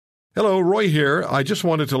Hello, Roy here. I just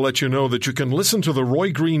wanted to let you know that you can listen to The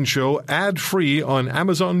Roy Green Show ad-free on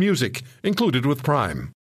Amazon Music, included with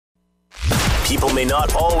Prime. People may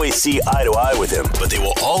not always see eye to eye with him, but they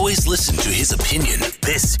will always listen to his opinion.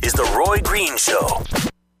 This is The Roy Green Show.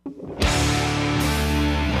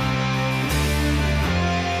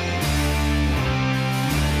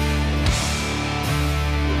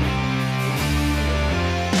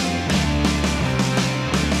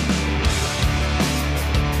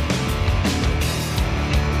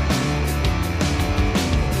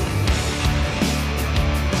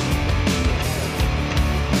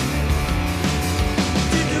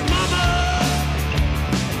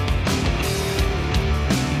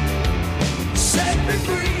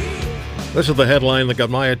 This is the headline that got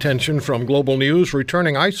my attention from Global News.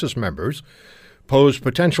 Returning ISIS members pose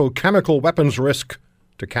potential chemical weapons risk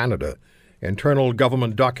to Canada. Internal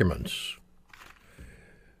government documents.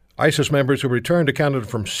 ISIS members who return to Canada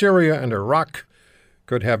from Syria and Iraq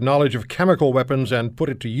could have knowledge of chemical weapons and put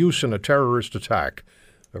it to use in a terrorist attack,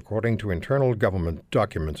 according to internal government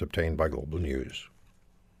documents obtained by Global News.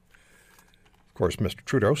 Of course, Mr.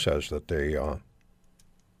 Trudeau says that they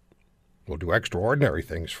will do extraordinary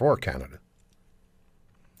things for Canada.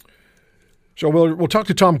 So we'll talk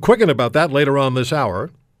to Tom Quiggin about that later on this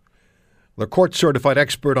hour, the court-certified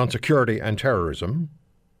expert on security and terrorism,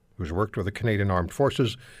 who's worked with the Canadian Armed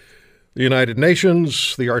Forces, the United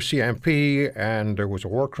Nations, the RCMP, and there was a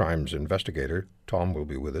war crimes investigator. Tom will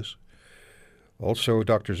be with us. Also,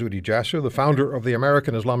 Dr. Zuhdi Jasser, the founder of the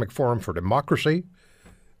American Islamic Forum for Democracy,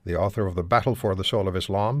 the author of The Battle for the Soul of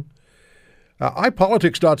Islam.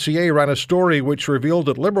 iPolitics.ca ran a story which revealed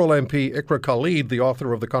that Liberal MP Iqra Khalid, the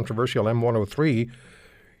author of the controversial M103,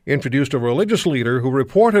 introduced a religious leader who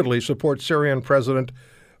reportedly supports Syrian President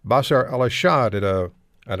Bashar al-Assad at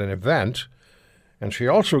an event, and she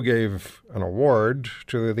also gave an award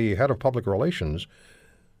to the head of public relations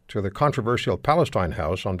to the controversial Palestine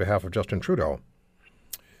House on behalf of Justin Trudeau.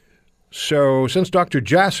 So since Dr.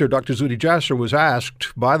 Zuhdi Jasser, was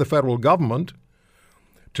asked by the federal government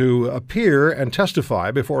to appear and testify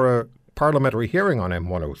before a parliamentary hearing on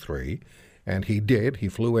M103, and he did. He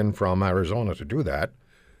flew in from Arizona to do that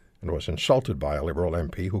and was insulted by a Liberal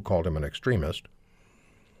MP who called him an extremist.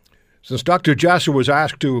 Since Dr. Jasser was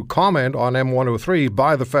asked to comment on M103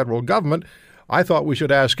 by the federal government, I thought we should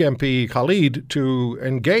ask MP Khalid to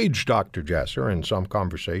engage Dr. Jasser in some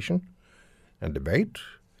conversation and debate.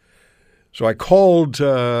 So I called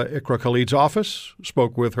Iqra Khalid's office,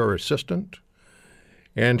 spoke with her assistant,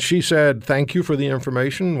 and she said, "Thank you for the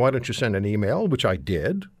information. Why don't you send an email?" Which I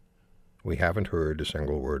did. We haven't heard a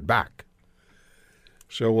single word back.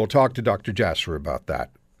 So we'll talk to Dr. Jasser about that.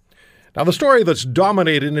 Now, the story that's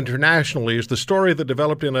dominated internationally is the story that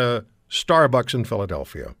developed in a Starbucks in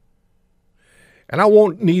Philadelphia. And I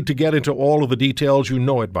won't need to get into all of the details. You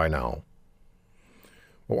know it by now.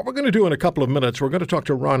 But what we're going to do in a couple of minutes, we're going to talk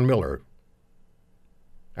to Ron Miller,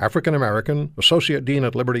 African-American, Associate Dean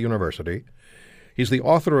at Liberty University. He's the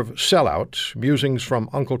author of Sellout, Musings from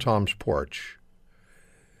Uncle Tom's Porch.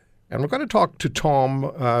 And we're going to talk to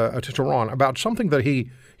Ron, about something that he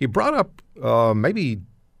brought up maybe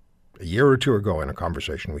a year or two ago in a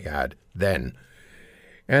conversation we had then.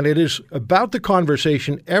 And it is about the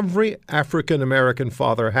conversation every African-American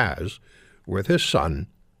father has with his son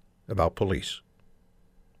about police.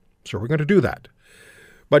 So we're going to do that.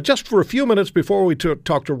 But just for a few minutes before we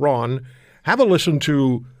talk to Ron, have a listen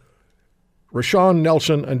to Rashawn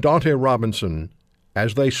Nelson and Dante Robinson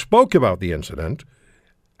as they spoke about the incident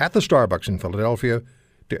at the Starbucks in Philadelphia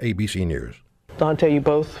to ABC News. Dante, you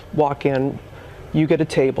both walk in, you get a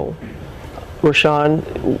table.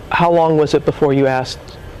 Rashawn, how long was it before you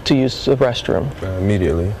asked to use the restroom?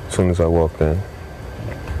 Immediately, as soon as I walked in.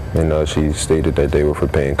 And she stated that they were for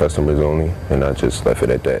paying customers only, and I just left it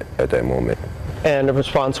at that moment. And the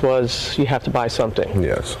response was, you have to buy something?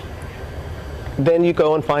 Yes. Then you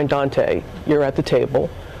go and find Dante. You're at the table.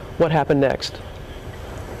 What happened next?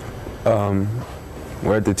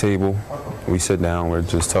 We're at the table. We sit down. We're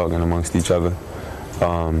just talking amongst each other.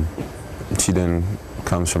 She then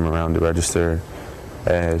comes from around the register,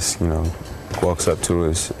 walks up to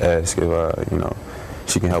us, asks if,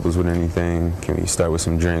 she can help us with anything. Can we start with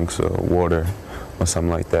some drinks or water or something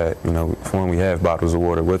like that? For when we have bottles of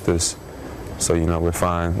water with us. So, we're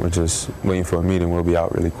fine. We're just waiting for a meeting. We'll be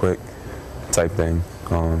out really quick type thing.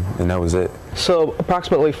 And that was it. So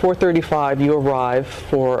approximately 4:35, you arrive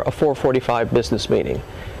for a 4:45 business meeting.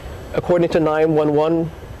 According to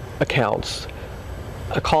 911 accounts,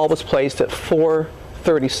 a call was placed at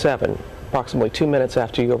 4:37, approximately 2 minutes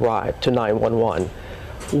after you arrived, to 911.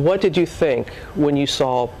 What did you think when you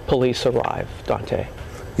saw police arrive, Dante?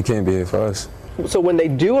 He can't be here for us. So when they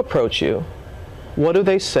do approach you, what do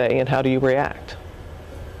they say and how do you react?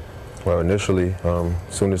 Well, initially, as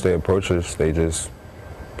soon as they approached us, they just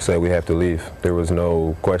said we have to leave. There was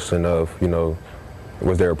no question of,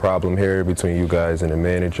 was there a problem here between you guys and the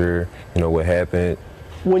manager? What happened?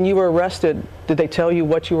 When you were arrested, did they tell you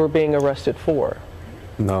what you were being arrested for?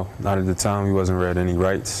 No, not at the time. He wasn't read any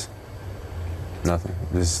rights. Nothing.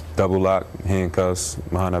 Just double lock, handcuffs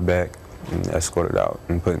behind our back, and escorted out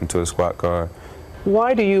and put into a squad car.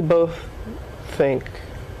 Why do you both think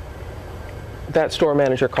that store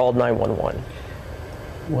manager called 911?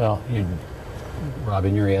 Well,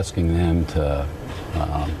 Robin, you're asking them to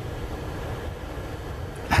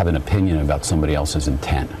have an opinion about somebody else's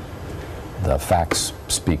intent. The facts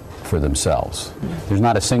speak for themselves. There's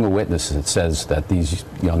not a single witness that says that these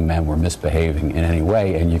young men were misbehaving in any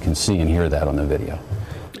way, and you can see and hear that on the video.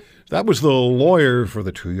 That was the lawyer for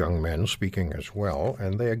the two young men speaking as well,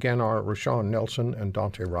 and they again are Rashawn Nelson and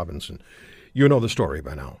Dante Robinson. You know the story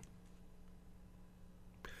by now.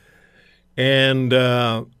 And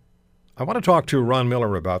I want to talk to Ron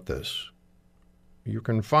Miller about this. You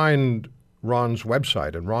can find Ron's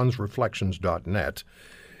website at ronsreflections.net.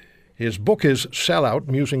 His book is Sellout,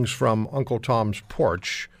 Musings from Uncle Tom's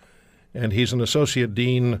Porch, and he's an associate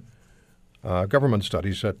dean government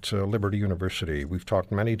studies at Liberty University. We've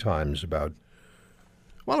talked many times about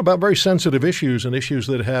very sensitive issues and issues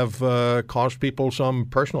that have caused people some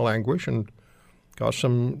personal anguish and caused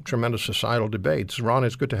some tremendous societal debates. Ron,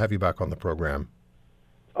 it's good to have you back on the program.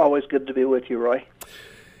 Always good to be with you, Roy.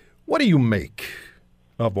 What do you make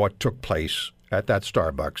of what took place at that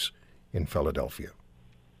Starbucks in Philadelphia?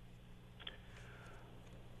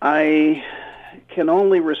 I can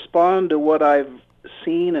only respond to what I've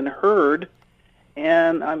seen and heard,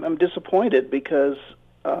 and I'm disappointed because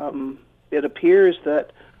it appears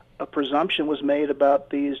that a presumption was made about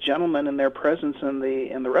these gentlemen and their presence in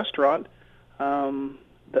the restaurant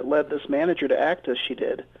that led this manager to act as she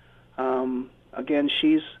did. Again,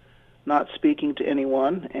 she's not speaking to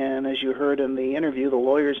anyone, and as you heard in the interview, the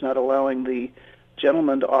lawyer's not allowing the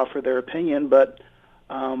gentlemen to offer their opinion, but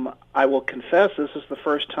I will confess this is the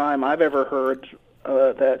first time I've ever heard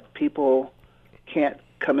that people can't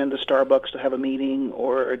come into Starbucks to have a meeting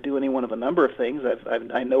or do any one of a number of things.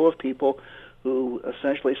 I know of people who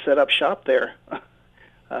essentially set up shop there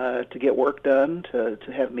to get work done, to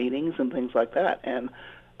have meetings and things like that. And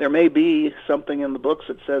there may be something in the books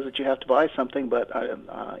that says that you have to buy something, but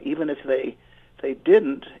even if they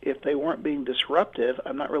didn't, if they weren't being disruptive,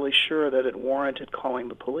 I'm not really sure that it warranted calling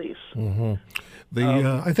the police. Mm-hmm.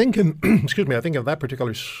 I think in I think of that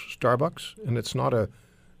particular Starbucks, and it's not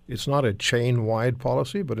a chain-wide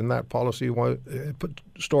policy, but in that policy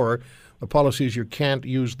store, the policy is you can't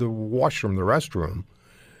use the washroom, the restroom,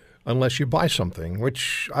 unless you buy something,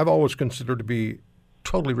 which I've always considered to be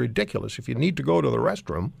totally ridiculous. If you need to go to the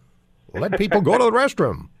restroom, let people go to the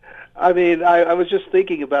restroom. I mean, I was just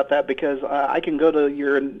thinking about that because I can go to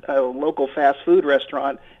your local fast food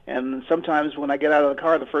restaurant, and sometimes when I get out of the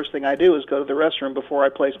car, the first thing I do is go to the restroom before I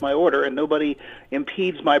place my order, and nobody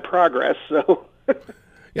impedes my progress. So,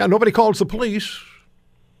 yeah, nobody calls the police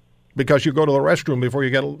because you go to the restroom before you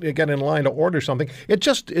get in line to order something.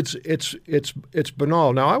 It's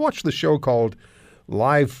banal. Now, I watched the show called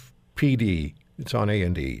Live PD. It's on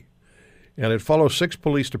A&E, and it follows 6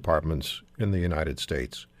 police departments in the United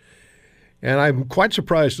States. And I'm quite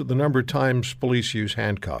surprised at the number of times police use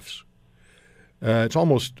handcuffs. It's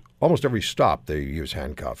almost every stop they use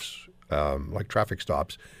handcuffs, like traffic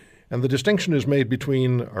stops. And the distinction is made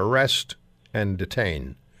between arrest and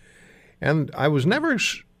detain. And I was never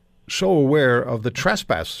so aware of the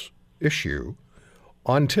trespass issue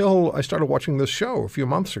until I started watching this show a few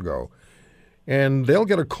months ago. And they'll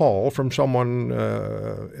get a call from someone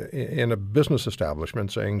in a business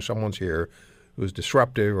establishment saying someone's here who's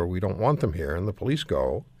disruptive or we don't want them here, and the police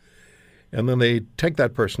go. And then they take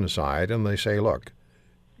that person aside and they say, look,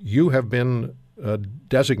 you have been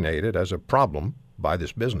designated as a problem by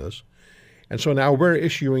this business, and so now we're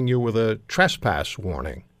issuing you with a trespass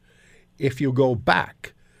warning. If you go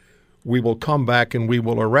back, we will come back and we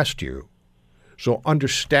will arrest you. So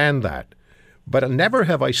understand that. But never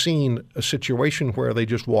have I seen a situation where they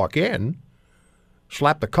just walk in,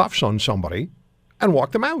 slap the cuffs on somebody, and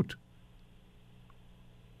walk them out.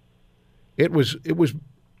 It was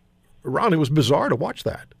Ron, it was bizarre to watch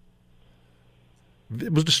that.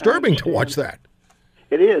 It was disturbing to watch that.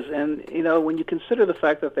 It is, and when you consider the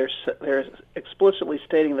fact that they're explicitly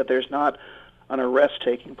stating that there's not an arrest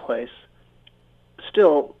taking place,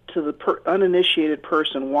 still, to the uninitiated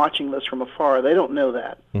person watching this from afar, they don't know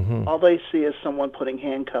that. Mm-hmm. All they see is someone putting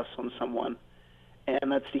handcuffs on someone,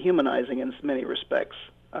 and that's dehumanizing in many respects.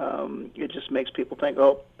 It just makes people think,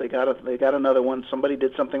 oh, they got another one. Somebody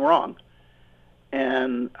did something wrong.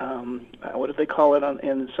 And what do they call it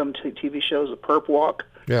in some TV shows? A perp walk.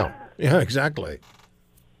 Yeah, exactly.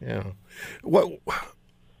 Yeah. Well,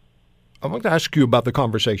 I want to ask you about the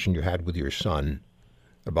conversation you had with your son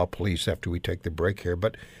about police after we take the break here.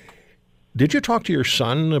 But did you talk to your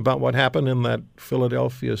son about what happened in that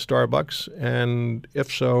Philadelphia Starbucks? And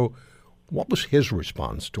if so, what was his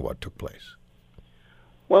response to what took place?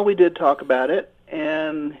 Well, we did talk about it,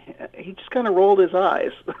 and he just kind of rolled his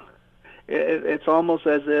eyes. It's almost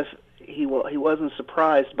as if he wasn't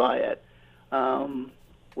surprised by it,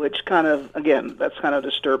 which kind of, again, that's kind of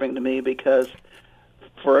disturbing to me, because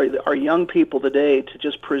for our young people today to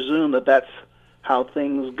just presume that that's how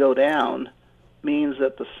things go down means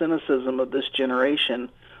that the cynicism of this generation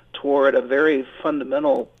toward a very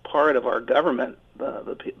fundamental part of our government,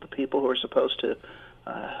 the people who are supposed to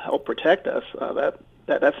help protect us,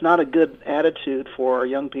 that's not a good attitude for our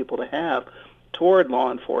young people to have toward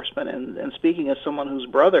law enforcement. And speaking as someone whose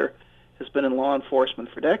brother has been in law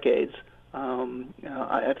enforcement for decades,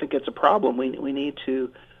 I think it's a problem. We need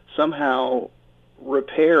to somehow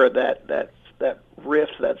repair that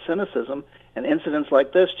rift, that cynicism, and incidents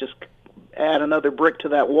like this just add another brick to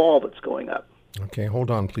that wall that's going up. Okay,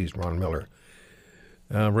 hold on, please, Ron Miller.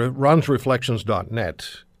 RonsReflections.net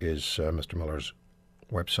is Mr. Miller's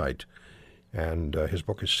website, and his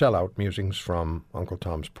book is Sellout, Musings from Uncle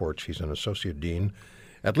Tom's Porch. He's an associate dean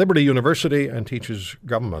at Liberty University and teaches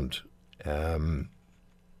government. We'll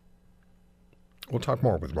talk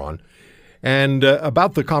more with Ron. And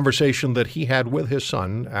about the conversation that he had with his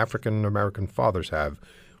son, African-American fathers have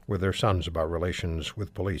with their sons about relations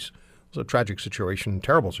with police. It was a tragic situation,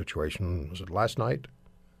 terrible situation. Was it last night?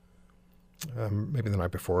 Maybe the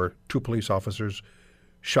night before. 2 police officers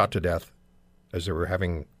shot to death as they were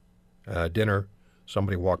having dinner.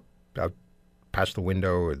 Somebody walked out past the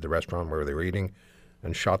window at the restaurant where they were eating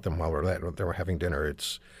and shot them while they were having dinner.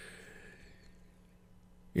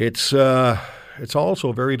 It's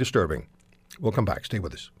also very disturbing. We'll come back. Stay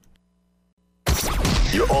with us.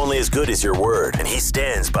 You're only as good as your word, and he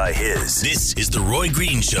stands by his. This is The Roy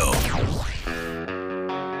Green Show.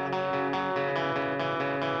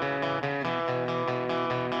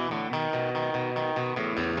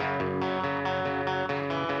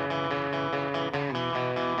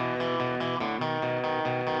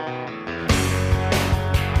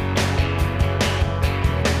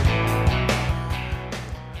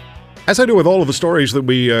 As I do with all of the stories that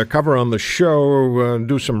we cover on the show,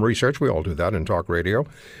 do some research. We all do that in talk radio.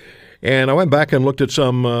 And I went back and looked at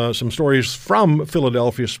some stories from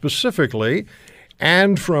Philadelphia specifically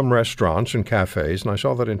and from restaurants and cafes. And I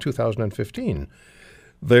saw that in 2015,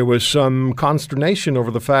 there was some consternation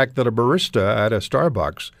over the fact that a barista at a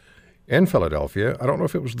Starbucks in Philadelphia, I don't know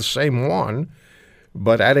if it was the same one,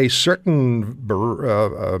 but at a certain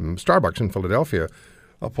Starbucks in Philadelphia,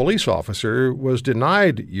 a police officer was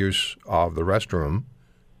denied use of the restroom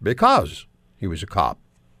because he was a cop.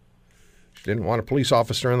 She didn't want a police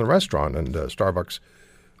officer in the restaurant, and Starbucks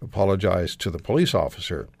apologized to the police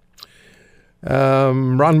officer.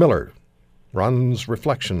 Ron Miller,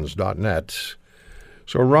 RonsReflections.net.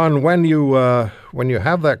 So, Ron, when you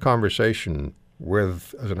have that conversation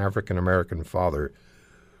with, as an African-American father,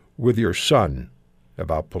 with your son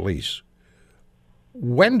about police,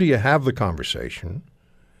 when do you have the conversation?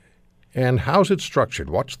 And how's it structured?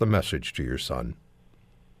 What's the message to your son?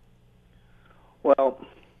 Well,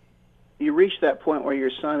 you reach that point where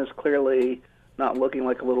your son is clearly not looking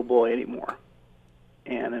like a little boy anymore.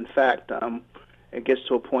 And in fact, it gets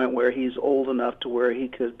to a point where he's old enough to where he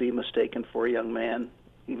could be mistaken for a young man,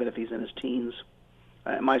 even if he's in his teens.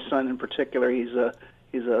 My son in particular, he's a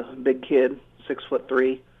big kid,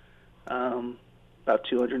 6'3", about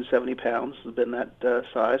 270 pounds, has been that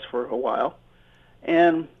size for a while.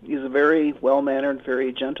 And he's a very well-mannered,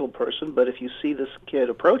 very gentle person, but if you see this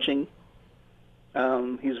kid approaching,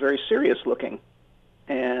 he's very serious-looking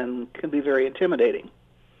and can be very intimidating.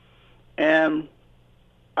 And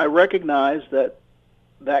I recognize that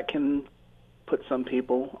can put some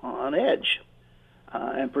people on edge,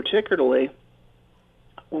 and particularly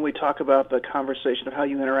when we talk about the conversation of how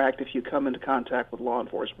you interact if you come into contact with law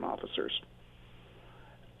enforcement officers.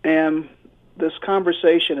 And this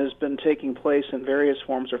conversation has been taking place in various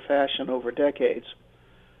forms or fashion over decades.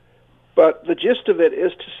 But the gist of it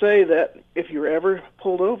is to say that if you're ever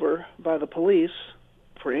pulled over by the police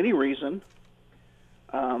for any reason,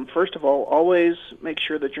 first of all, always make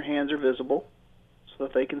sure that your hands are visible so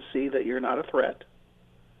that they can see that you're not a threat.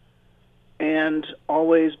 And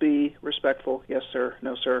always be respectful, yes, sir,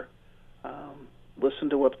 no, sir. listen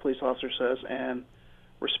to what the police officer says and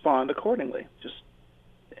respond accordingly.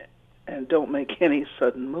 And don't make any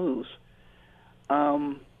sudden moves.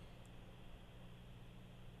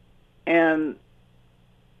 And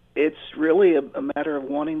it's really a matter of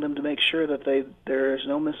wanting them to make sure that there's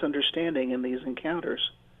no misunderstanding in these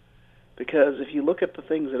encounters. Because if you look at the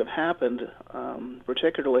things that have happened,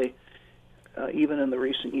 particularly even in the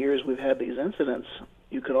recent years we've had these incidents,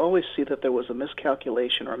 you could always see that there was a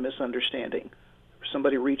miscalculation or a misunderstanding,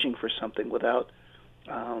 somebody reaching for something without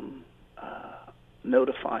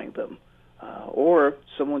notifying them, or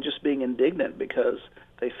someone just being indignant because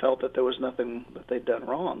they felt that there was nothing that they'd done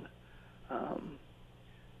wrong.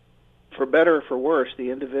 For better or for worse,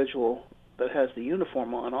 the individual that has the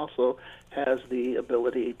uniform on also has the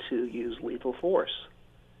ability to use lethal force.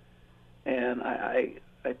 And I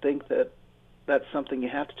think that that's something you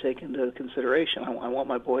have to take into consideration. I want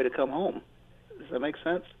my boy to come home. Does that make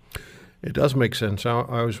sense? It does make sense.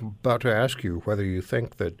 I was about to ask you whether you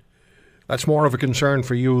think that that's more of a concern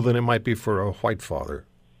for you than it might be for a white father.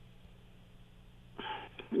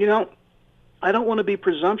 You know, I don't want to be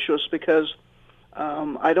presumptuous because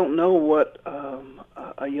I don't know what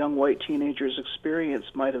a young white teenager's experience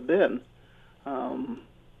might have been.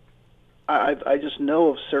 I just know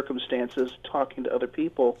of circumstances, talking to other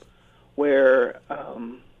people, where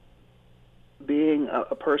being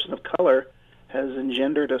a person of color has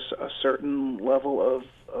engendered a certain level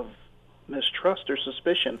of mistrust or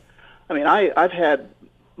suspicion. I mean, I've had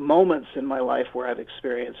moments in my life where I've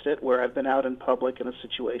experienced it, where I've been out in public in a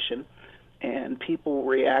situation, and people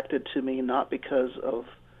reacted to me not because of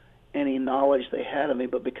any knowledge they had of me,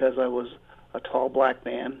 but because I was a tall black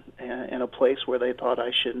man in a place where they thought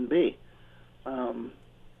I shouldn't be.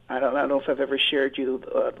 I don't know if I've ever shared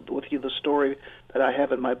with you the story that I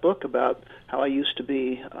have in my book about how I used to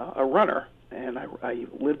be a runner, and I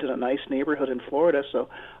lived in a nice neighborhood in Florida, so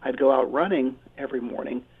I'd go out running every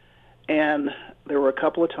morning. And there were a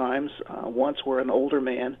couple of times, once where an older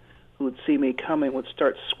man who would see me coming would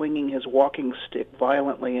start swinging his walking stick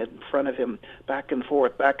violently in front of him, back and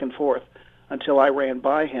forth, until I ran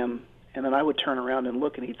by him, and then I would turn around and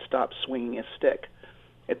look, and he'd stop swinging his stick.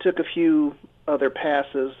 It took a few other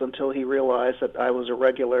passes until he realized that I was a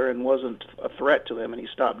regular and wasn't a threat to him, and he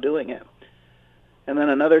stopped doing it. And then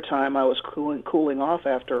another time I was cooling off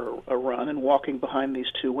after a run and walking behind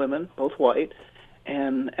these two women, both white,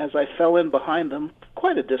 and as I fell in behind them,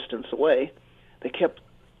 quite a distance away, they kept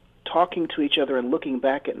talking to each other and looking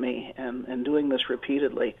back at me and doing this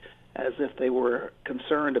repeatedly as if they were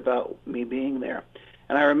concerned about me being there.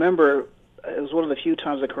 And I remember, it was one of the few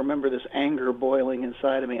times I can remember this anger boiling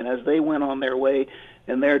inside of me, and as they went on their way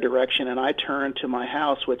in their direction and I turned to my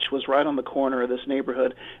house, which was right on the corner of this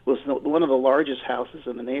neighborhood, it was one of the largest houses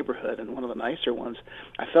in the neighborhood and one of the nicer ones,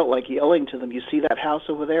 I felt like yelling to them, "You see that house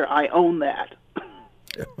over there? I own that."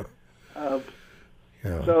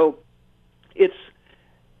 So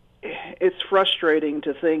it's frustrating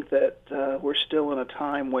to think that we're still in a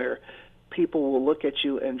time where people will look at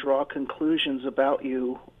you and draw conclusions about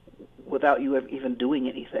you without you even doing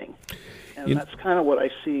anything. And that's kind of what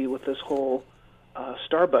I see with this whole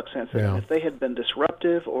Starbucks incident. Yeah. If they had been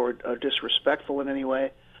disruptive or disrespectful in any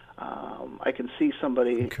way, I can see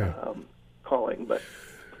somebody calling. But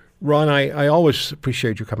Ron, I always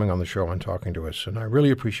appreciate you coming on the show and talking to us, and I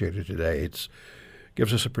really appreciate it today. It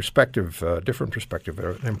gives us a perspective, a different perspective,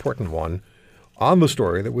 an important one, on the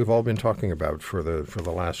story that we've all been talking about for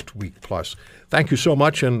the last week plus. Thank you so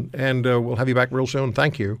much, and we'll have you back real soon.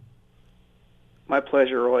 Thank you. My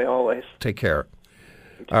pleasure, Roy, always. Take care.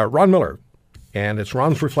 Ron Miller, and it's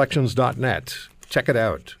ronsreflections.net. Check it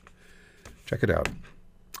out. Check it out.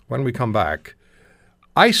 When we come back,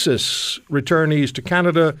 ISIS returnees to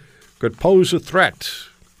Canada could pose a threat.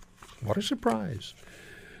 What a surprise.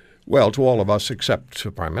 Well, to all of us except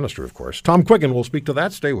the Prime Minister, of course. Tom Quiggin will speak to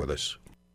that. Stay with us.